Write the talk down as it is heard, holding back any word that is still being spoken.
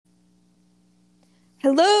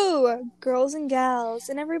Hello, girls and gals,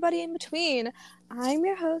 and everybody in between. I'm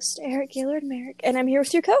your host, Eric Gaylord Merrick, and I'm here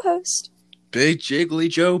with your co-host. Big Jiggly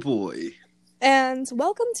Joe Boy. And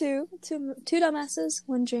welcome to Two Dumbasses,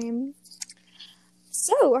 One Dream.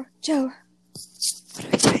 So, Joe, what are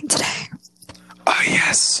we doing today? Oh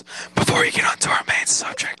yes, before we get on to our main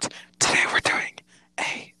subject, today we're doing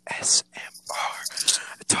ASMR.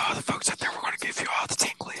 To all the folks out there, we're going to give you all the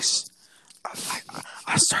tinglies.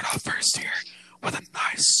 I'll start off first here with a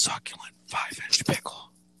nice succulent 5-inch pickle.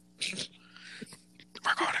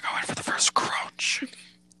 We're going to go in for the first crunch.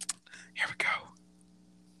 Here we go.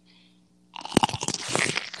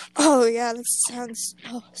 Oh yeah, this sounds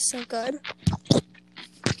so good.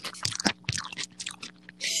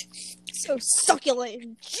 So succulent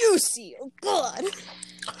and juicy. Oh god.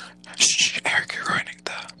 Shh, Eric, you're ruining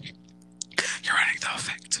the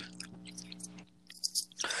effect.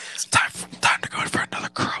 Time to go in for another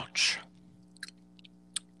crunch.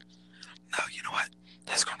 No, you know what?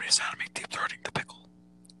 That's going to be a sound of me deep throating the pickle.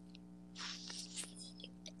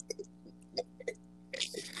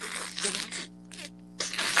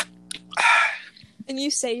 And you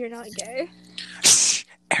say you're not gay. Shh,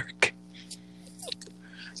 Eric.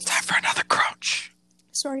 Time for another crunch.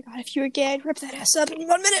 Sorry, God, if you were gay, I'd rip that ass up in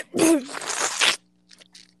 1 minute.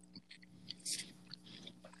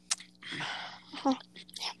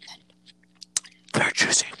 Very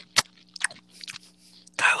juicy.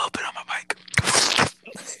 Got a little bit on my mic.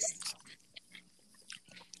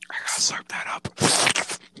 I gotta slurp that up.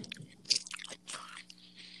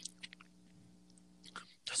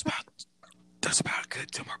 There's about a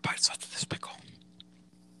good 2 more bites left of this pickle.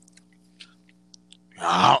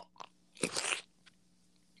 Oh.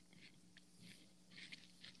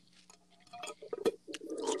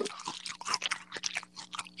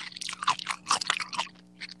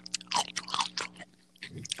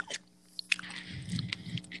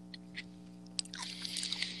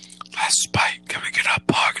 Last bite. Can we get a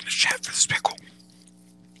bug in the chat for this pickle?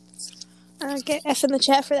 Get F in the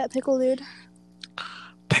chat for that pickle, dude.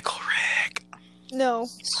 Pickle Rick. No,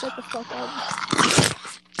 shut the fuck up.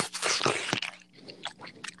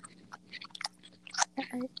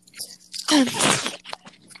 Are you done?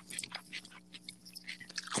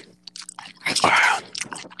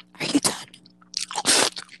 Are you done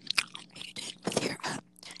with your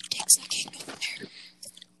dick sucking over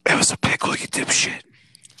there? It was a pickle, you dipshit.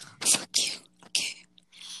 Fuck you. Okay.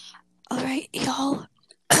 Alright, y'all.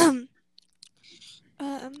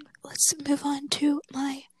 Let's move on to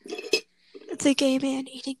the gay man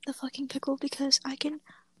eating the fucking pickle because I can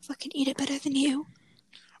fucking eat it better than you.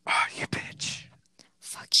 Oh, you bitch.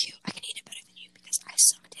 Fuck you. I can eat it better than you because I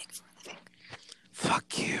suck dick for a living.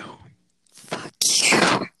 Fuck you. Fuck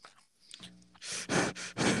you.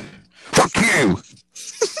 Fuck you.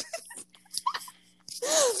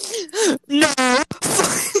 No.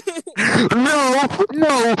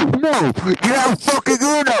 No. You have fucking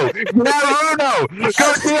Uno. You have Uno.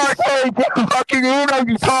 Go to the arcade. Get fucking Uno,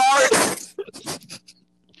 you tart.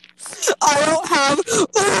 I don't have.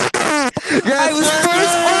 I was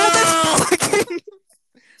first old as fucking.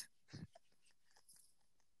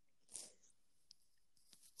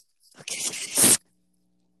 Okay.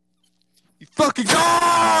 You fucking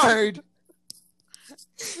died.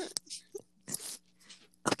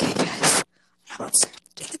 Okay, guys. Now let's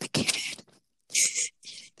do the beginning.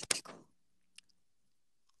 Eating the pickle.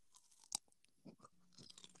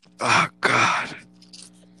 Oh, God.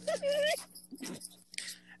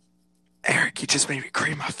 Eric, you just made me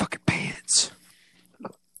cream my fucking pants.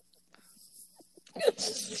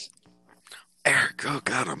 Eric, oh,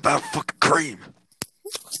 God, I'm about to fucking cream.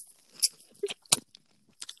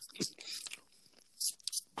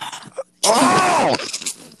 Oh!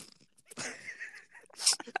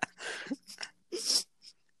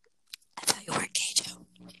 I thought you weren't gay, Joe.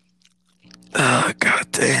 Oh,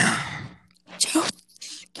 goddamn. Joe,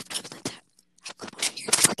 give me let that. I'll come over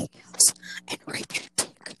your fucking house and rape your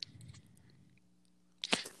dick.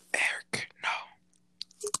 Eric, no.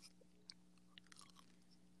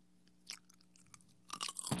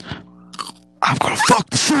 I'm gonna fuck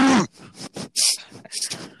the shit out.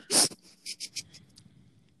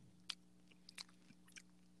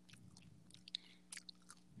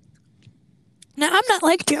 Now, I'm not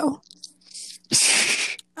like Joe.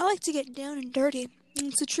 I like to get down and dirty.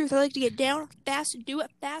 It's the truth. I like to get down fast and do it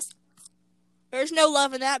fast. There's no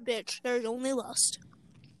love in that bitch. There's only lust.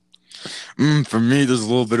 For me, there's a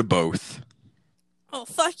little bit of both. Oh,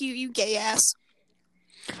 fuck you, you gay ass.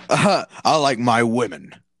 I like my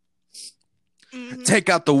women. Mm-hmm. Take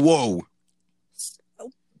out the whoa.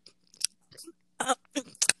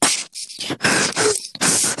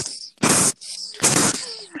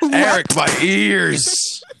 Eric, my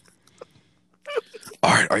ears.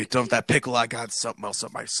 All right, are you done with that pickle? I got something else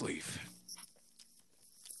up my sleeve.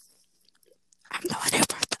 I'm the one who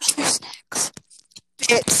brought the other snacks.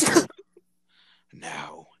 Bitch.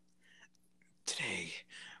 Now, today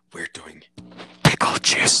we're doing pickle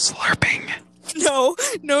juice slurping. No.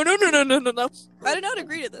 I did not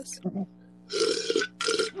agree to this.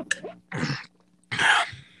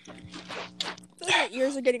 My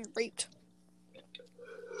ears are getting raped.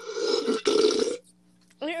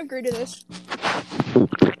 I didn't agree to this.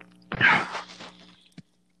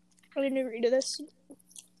 I didn't agree to this.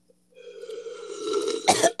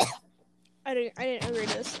 I didn't agree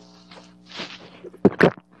to this.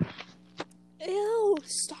 Ew,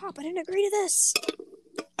 stop. I didn't agree to this.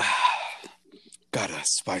 Gotta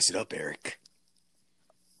spice it up, Eric.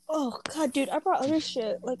 Oh god, dude, I brought other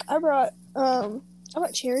shit. Like I brought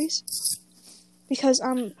cherries. Because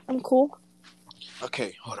I'm cool.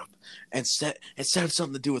 Okay, hold up. Instead of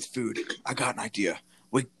something to do with food, I got an idea.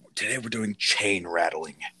 Today we're doing chain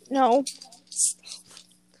rattling. No.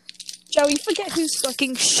 Joe, you forget whose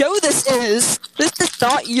fucking show this is. This is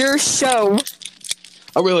not your show.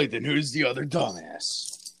 Oh, really? Then who's the other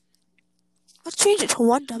dumbass? Let's change it to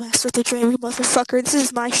one dumbass with a dream, motherfucker. This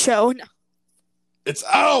is my show. No. It's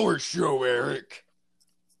our show, Eric.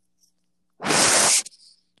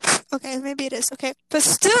 Okay, maybe it is. Okay. But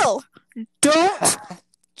still, don't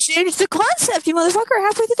change the concept, you motherfucker,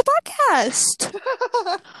 halfway through the podcast.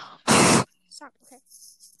 Stop, okay.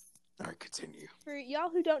 Alright, continue. For y'all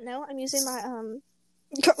who don't know, I'm using my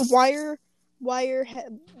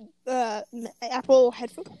Apple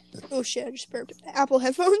headphones. Oh shit, I just burped. Apple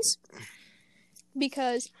headphones.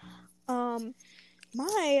 Because my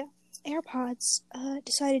AirPods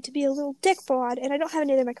decided to be a little dick bod, and I don't have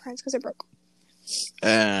any other microphones because they're broke.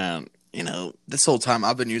 This whole time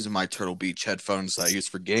I've been using my Turtle Beach headphones that I use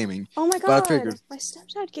for gaming. Oh my god, but I figured... my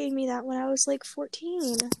stepdad gave me that when I was like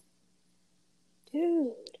 14.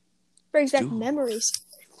 Dude. Brings back memories.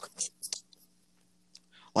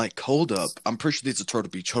 Like, hold up. I'm pretty sure these are Turtle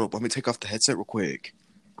Beach. Hold up, let me take off the headset real quick.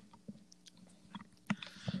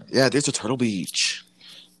 Yeah, these are Turtle Beach.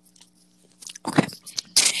 Okay.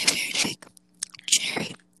 Today we're doing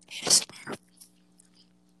cherry ASMR.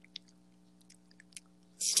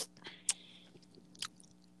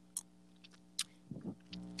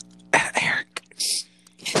 Eric.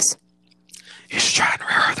 Yes. You should try and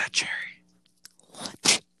railroad that cherry.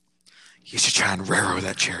 What? You should try and railroad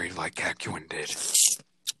that cherry like Kakuen did.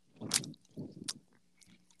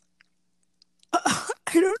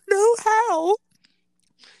 I don't know how.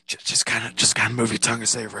 Just kind of move your tongue and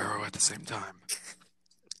say railroad at the same time.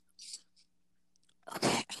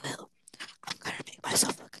 Okay, I will. I'm gonna make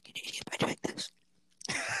myself look like an idiot by doing this.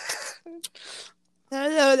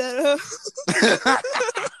 No.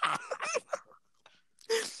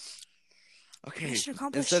 Okay,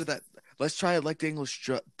 instead of that, let's try it like the English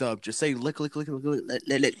dub. Just say lick, lick, lick, lick, lick, lick,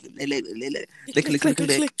 lick, lick, lick, lick,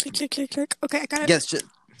 lick, lick. Okay, I got it. Yes, just...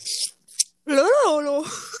 No.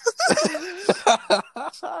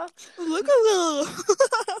 Look a little.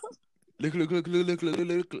 Lick, lick, lick, lick, lick, lick,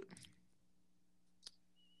 lick, lick.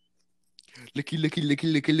 Licky, licky, licky,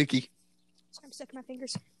 licky, licky. I'm stuck in my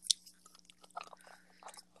fingers.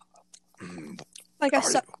 Like I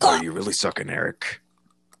suck. Are you really sucking, Eric?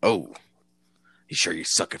 Oh. You sure you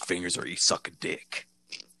suck at fingers or you suck a dick?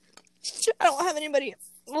 I don't have anybody.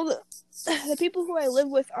 Well, the people who I live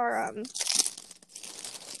with are,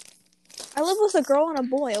 I live with a girl and a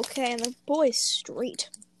boy, okay? And the boy's straight.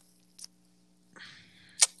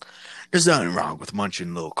 There's nothing wrong with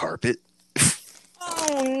munching little carpet.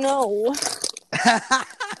 Oh, no.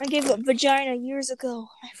 I gave up vagina years ago,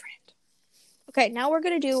 my friend. Okay, now we're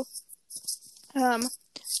gonna do,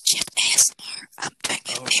 chip ASMR. I'm doing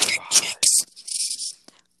my favorite chips.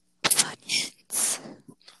 Funyuns.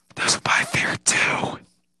 Those are my favorite too.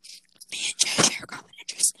 Me and Joe share a common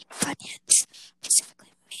interest in Funyuns.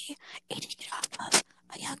 Specifically me eating it off of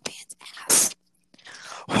a young man's ass.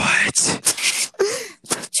 What?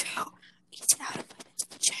 So Joe eats it out of women's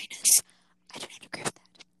vaginas. I do not agree with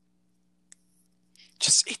that.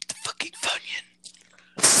 Just eat the fucking Funyun.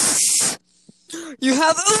 You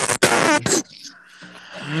have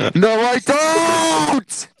No, I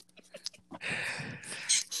don't!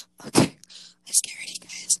 Okay, let's get ready,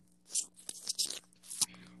 guys.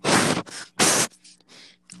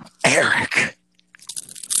 Eric.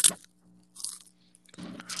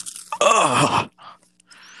 Oh,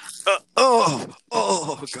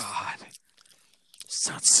 God.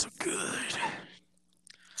 Sounds so good.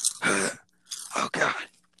 Oh, God.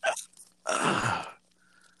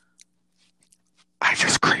 I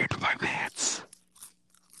just creamed my pants.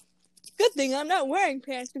 thing I'm not wearing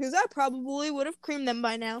pants because I probably would have creamed them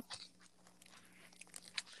by now.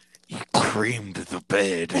 You creamed the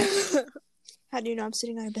bed. How do you know I'm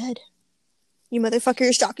sitting on a bed? You motherfucker,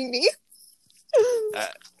 you're stalking me.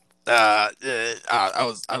 I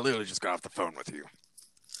literally just got off the phone with you.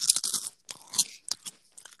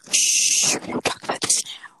 Shh, we don't talk about this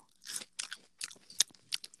now.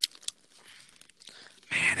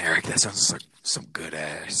 Man, Eric, that sounds like some good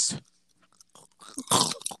ass.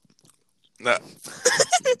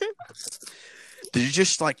 Did you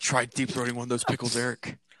just try deep throating one of those pickles,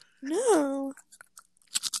 Eric? No.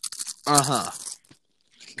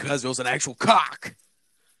 Because it was an actual cock.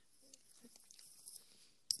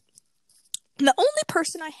 The only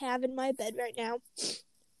person I have in my bed right now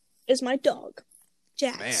is my dog,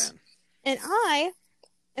 Jax. Man. And I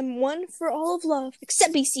am one for all of love,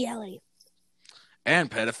 except bestiality. And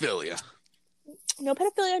pedophilia. No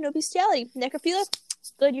pedophilia, no bestiality. Necrophilia,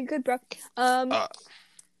 good, you're good, bro.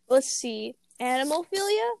 Let's see.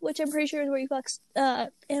 Animalphilia, which I'm pretty sure is where you fuck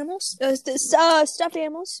animals. Stuffed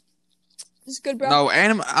animals. This is good, bro. No,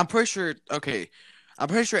 I'm pretty sure. Okay, I'm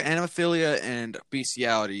pretty sure animophilia and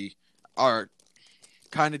bestiality are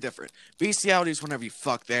kind of different. Bestiality is whenever you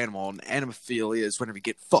fuck the animal, and animophilia is whenever you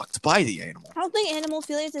get fucked by the animal. I don't think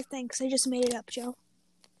animalphilia is a thing because I just made it up, Joe.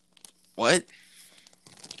 What?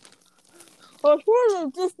 I swear I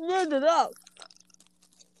just made it up.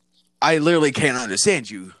 I literally can't understand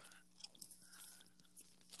you.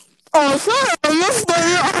 Oh, sorry, I just made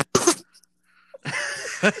it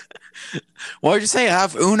up. What did you say? I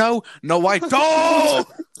have Uno? No, I don't!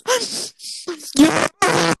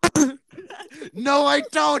 No, I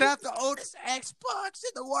don't have the oldest Xbox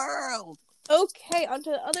in the world! Okay, on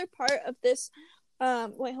to the other part of this.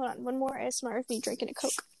 Wait, hold on. One more ASMR of me drinking a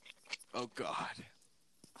Coke. Oh, God.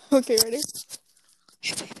 Okay, ready?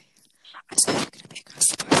 Hey, baby. I said you're gonna be a girl.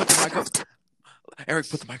 Put the mic up. Eric,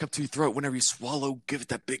 put the mic up to your throat. Whenever you swallow, give it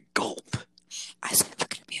that big gulp. I said you're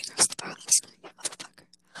gonna be a girl. Last night, you motherfucker.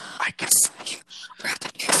 I can... I saw you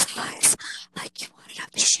wrapping your thighs like you wanted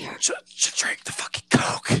up this year. Just drink the fucking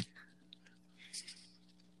Coke.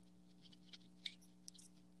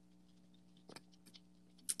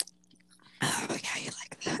 Oh, yeah, you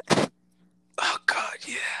like that? Oh, God,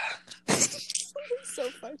 yeah. So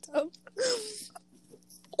fucked up.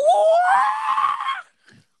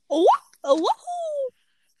 Woo! Woohoo!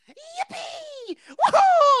 Yippee!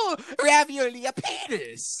 Woohoo! Ravioli a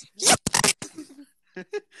penis!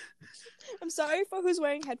 I'm sorry for who's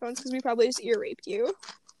wearing headphones because we probably just ear raped you.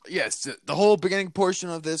 Yes, the whole beginning portion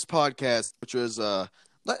of this podcast, which was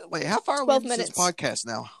wait, how far are we 12 into this minutes. podcast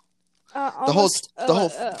now?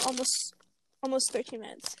 Almost 13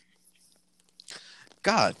 minutes.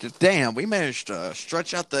 God damn, we managed to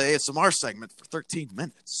stretch out the ASMR segment for 13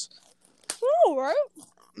 minutes. Oh, right?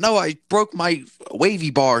 No, I broke my wavy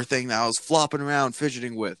bar thing that I was flopping around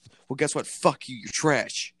fidgeting with. Well, guess what? Fuck you, you're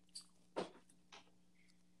trash.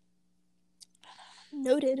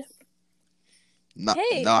 Noted.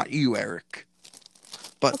 Not you, Eric.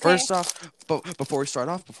 But Okay. first off, before we start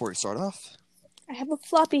off, I have a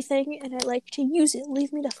floppy thing and I like to use it.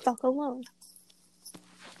 Leave me the fuck alone.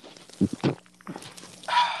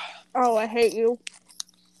 Oh, I hate you.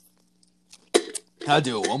 I'll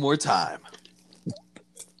do it one more time.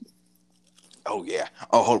 Oh, yeah.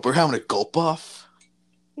 Oh, hold on. We're having a gulp off?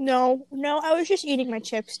 No, I was just eating my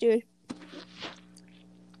chips, dude.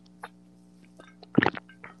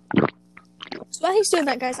 So while he's doing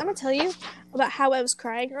that, guys, I'm gonna tell you about how I was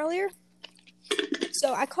crying earlier.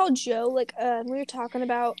 So I called Joe, we were talking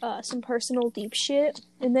about some personal deep shit,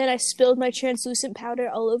 and then I spilled my translucent powder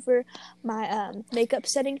all over my makeup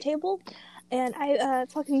setting table, and I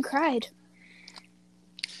fucking cried.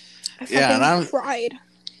 I fucking cried.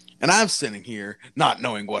 And I'm sitting here not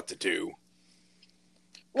knowing what to do.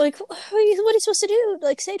 Like, what are you supposed to do?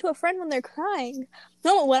 Like, say to a friend when they're crying.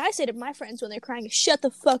 No, what I say to my friends when they're crying is, shut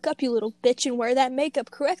the fuck up, you little bitch, and wear that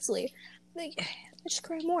makeup correctly. Like, I just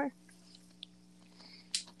cry more.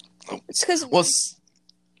 It's because... Well,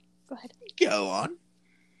 go ahead. Go on.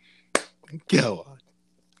 Go on.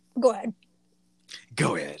 Go ahead.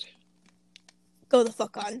 Go ahead. Go the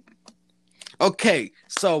fuck on. Okay,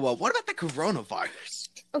 so what about the coronavirus?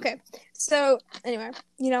 Okay, so anyway,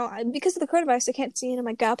 because of the coronavirus, I can't see any of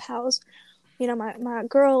my gal pals, my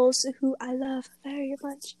girls who I love very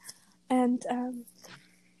much, and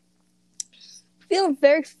feeling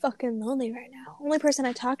very fucking lonely right now. Only person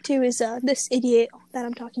I talk to is this idiot that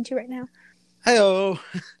I'm talking to right now. Hey-o.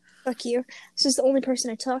 Fuck you. This is the only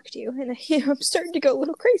person I talk to, and I'm starting to go a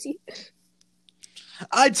little crazy.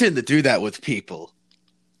 I tend to do that with people.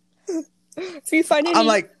 If you find any... I'm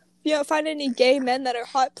like, you don't find any gay men that are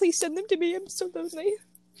hot, please send them to me. I'm so lonely.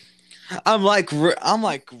 I'm like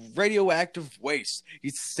radioactive waste.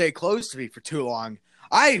 You stay close to me for too long,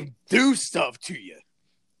 I do stuff to you.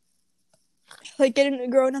 Like getting to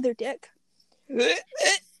grow another dick.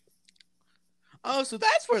 Oh, so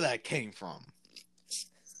that's where that came from.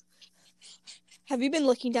 Have you been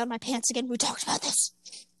looking down my pants again? We talked about this.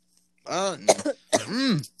 No,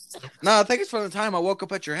 I think it's from the time I woke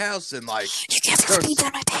up at your house and like. You can't be looking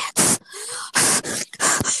down my pants.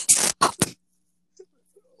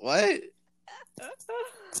 What?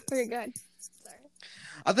 Okay, good. Sorry.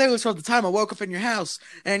 I think it was from the time I woke up in your house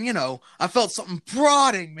and, I felt something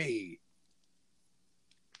prodding me.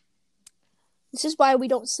 This is why we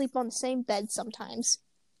don't sleep on the same bed sometimes.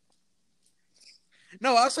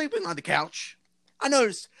 No, I was sleeping on the couch. I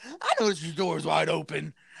noticed your door's wide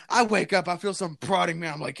open. I wake up, I feel something prodding me.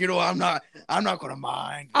 I'm like, I'm not gonna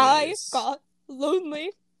mind this. I got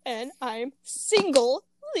lonely and I'm single.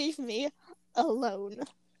 Leave me alone.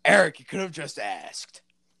 Eric, you could have just asked.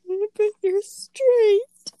 But you're straight,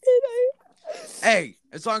 and Hey,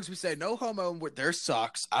 as long as we say no homo with their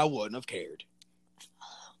socks, I wouldn't have cared.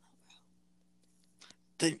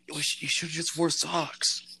 Then you should have just wore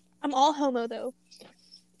socks. I'm all homo though.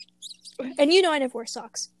 And I never wear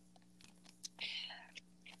socks.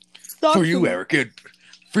 For you, Eric, it'd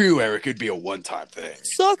be a one-time thing.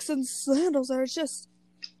 Socks and sandals are just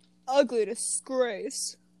ugly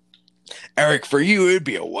disgrace. Eric, for you, it'd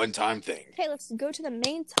be a one-time thing. Okay, let's go to the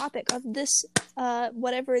main topic of this,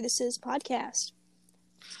 whatever this is, podcast.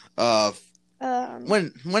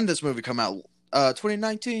 When did this movie come out?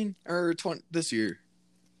 2019 or this year?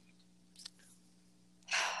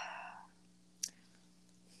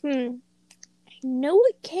 I know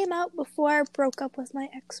it came out before I broke up with my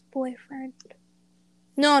ex-boyfriend.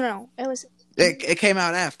 No, It came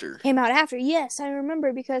out after. Came out after. Yes, I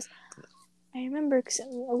remember because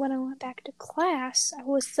when I went back to class, I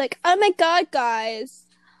was like, "Oh my god, guys!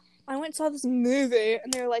 I went and saw this movie,"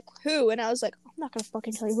 and they were like, "Who?" And I was like, "I'm not gonna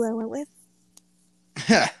fucking tell you who I went with.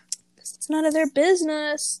 It's none of their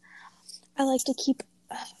business." I like to keep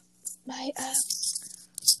my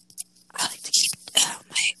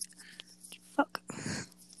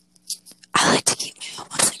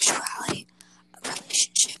homosexuality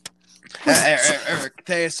relationship. Eric,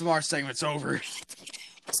 the ASMR segment's over. I like to keep my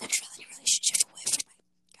homosexuality relationship away from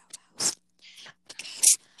my house because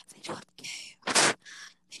they know I'm gay.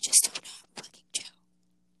 They just don't know I'm fucking Joe.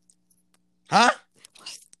 Huh?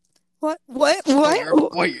 What?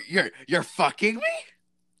 Wait, you're fucking me?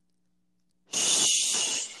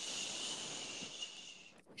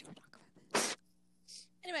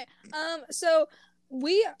 Anyway, so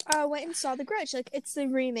we went and saw The Grudge. Like, it's the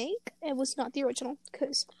remake. It was not the original,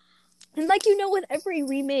 and like with every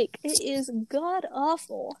remake, it is god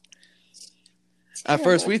awful. At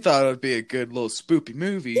first, we thought it would be a good little spoopy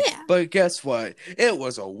movie. Yeah. But guess what? It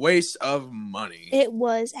was a waste of money. It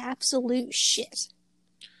was absolute shit.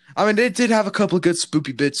 I mean, it did have a couple of good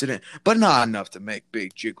spoopy bits in it, but not enough to make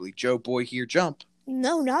Big Jiggly Joe Boy here jump.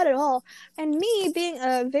 No, not at all. And me, being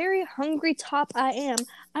a very hungry top I am,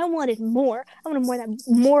 I wanted more. I wanted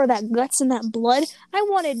more of that guts and that blood. I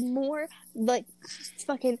wanted more, like,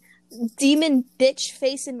 fucking demon bitch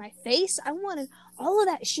face in my face. I wanted all of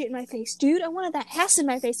that shit in my face, dude. I wanted that ass in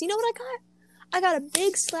my face. You know what I got? I got a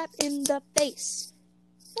big slap in the face.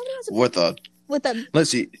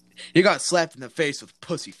 Let's see. You got slapped in the face with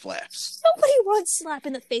pussy flaps. Nobody wants slap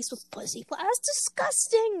in the face with pussy flaps. That's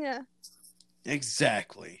disgusting.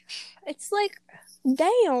 Exactly. It's like,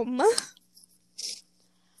 damn.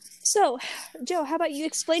 So, Joe, how about you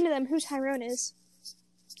explain to them who Tyrone is?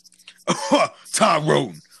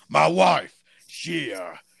 Tyrone, my wife. She,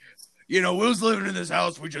 we was living in this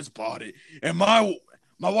house. We just bought it. And my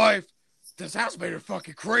wife, this house made her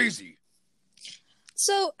fucking crazy.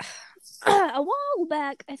 So, a while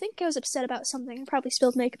back, I think I was upset about something. I probably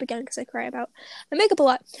spilled makeup again because I cry about my makeup a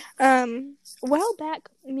lot. A while back,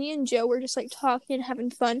 me and Joe were just like talking and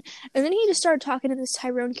having fun, and then he just started talking to this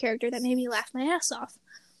Tyrone character that made me laugh my ass off.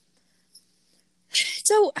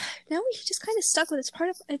 So now he just kind of stuck with it. It's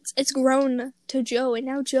part of it's grown to Joe, and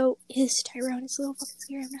now Joe is Tyrone. It's a little fucking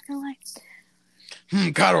scary. I'm not gonna lie.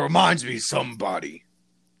 Kind of reminds me of somebody.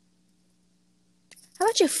 How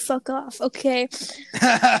about you fuck off, okay?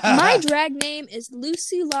 My drag name is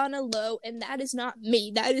Lucy Lana Lowe, and that is not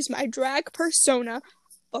me. That is my drag persona.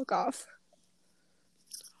 Fuck off.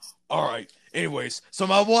 Alright, anyways, so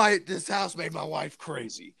this house made my wife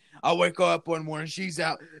crazy. I wake up one morning, she's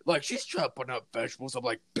out, like, she's chopping up vegetables. I'm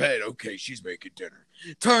like, bet, okay, she's making dinner.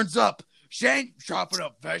 Turns up, she ain't chopping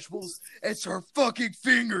up vegetables, it's her fucking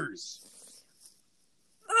fingers.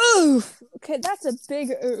 Oof. Okay, that's a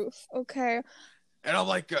big oof. Okay. And I'm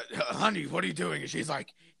like, honey, what are you doing? And she's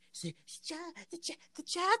like, the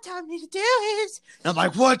child told me to do it. And I'm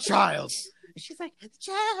like, what child? And she's like, the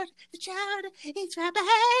child, he's right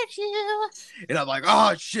behind you. And I'm like,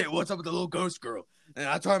 oh shit, what's up with the little ghost girl? And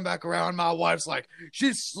I turn back around, my wife's like,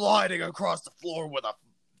 she's sliding across the floor with a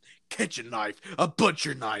kitchen knife, a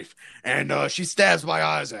butcher knife, and she stabs my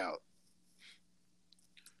eyes out.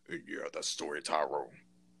 Yeah, that's story, Tyrone.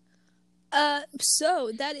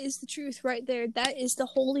 So that is the truth right there. That is the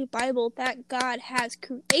Holy Bible that God has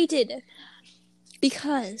created.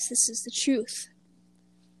 Because this is the truth.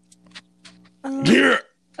 Yeah.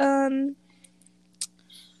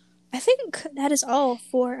 I think that is all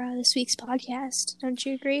for this week's podcast. Don't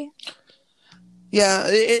you agree? Yeah,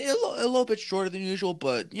 a little bit shorter than usual,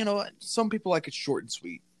 but, you know, some people like it short and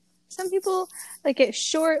sweet. Some people like it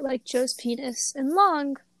short, like Joe's penis, and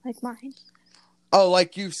long, like mine. Oh,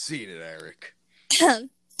 like you've seen it, Eric. I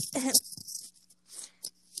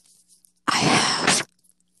have.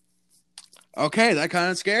 Okay, that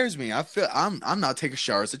kind of scares me. I feel I'm not taking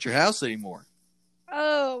showers at your house anymore.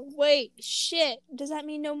 Oh, wait, shit. Does that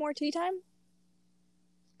mean no more tea time?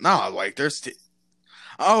 No, like there's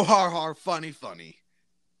oh, har, funny.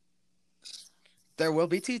 There will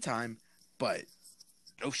be tea time, but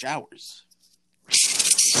no showers.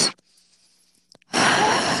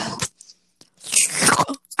 I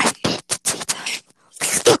need the tea time.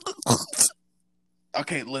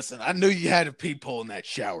 Okay, listen, I knew you had a peephole in that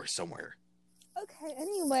shower somewhere. Okay,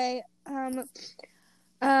 anyway,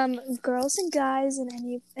 girls and guys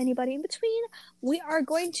and anybody in between, we are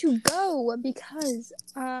going to go because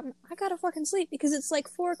I gotta fucking sleep because it's like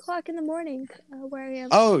 4:00 in the morning where I am.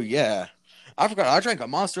 Oh yeah, I forgot. I drank a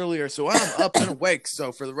Monster earlier, so I'm up and awake.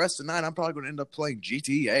 So for the rest of the night, I'm probably going to end up playing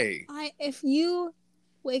GTA. If you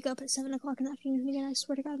wake up at 7:00 in the afternoon again, I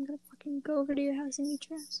swear to God, I'm gonna fucking go over to your house and eat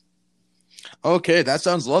your ass. Okay, that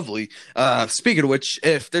sounds lovely. Speaking of which,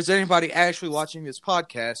 if there's anybody actually watching this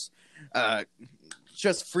podcast,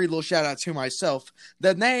 just a free little shout out to myself.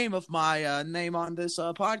 The name of my name on this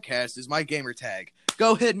podcast is my gamer tag.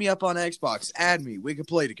 Go hit me up on Xbox. Add me. We can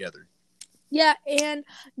play together. Yeah, and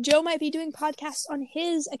Joe might be doing podcasts on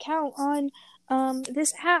his account on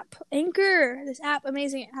this app, Anchor. This app,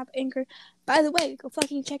 amazing app, Anchor. By the way, go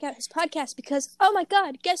fucking check out his podcast because, oh my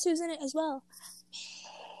God, guess who's in it as well?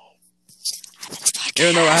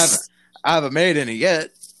 Even though I haven't made any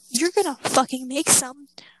yet. You're gonna fucking make some.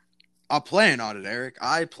 I'm playing on it, Eric.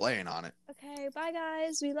 I'm playing on it. Okay, bye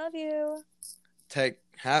guys. We love you. Take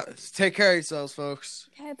care of yourselves, folks.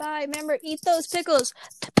 Okay, bye. Remember, eat those pickles.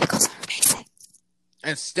 The pickles are amazing.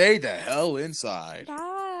 And stay the hell inside.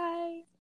 Bye.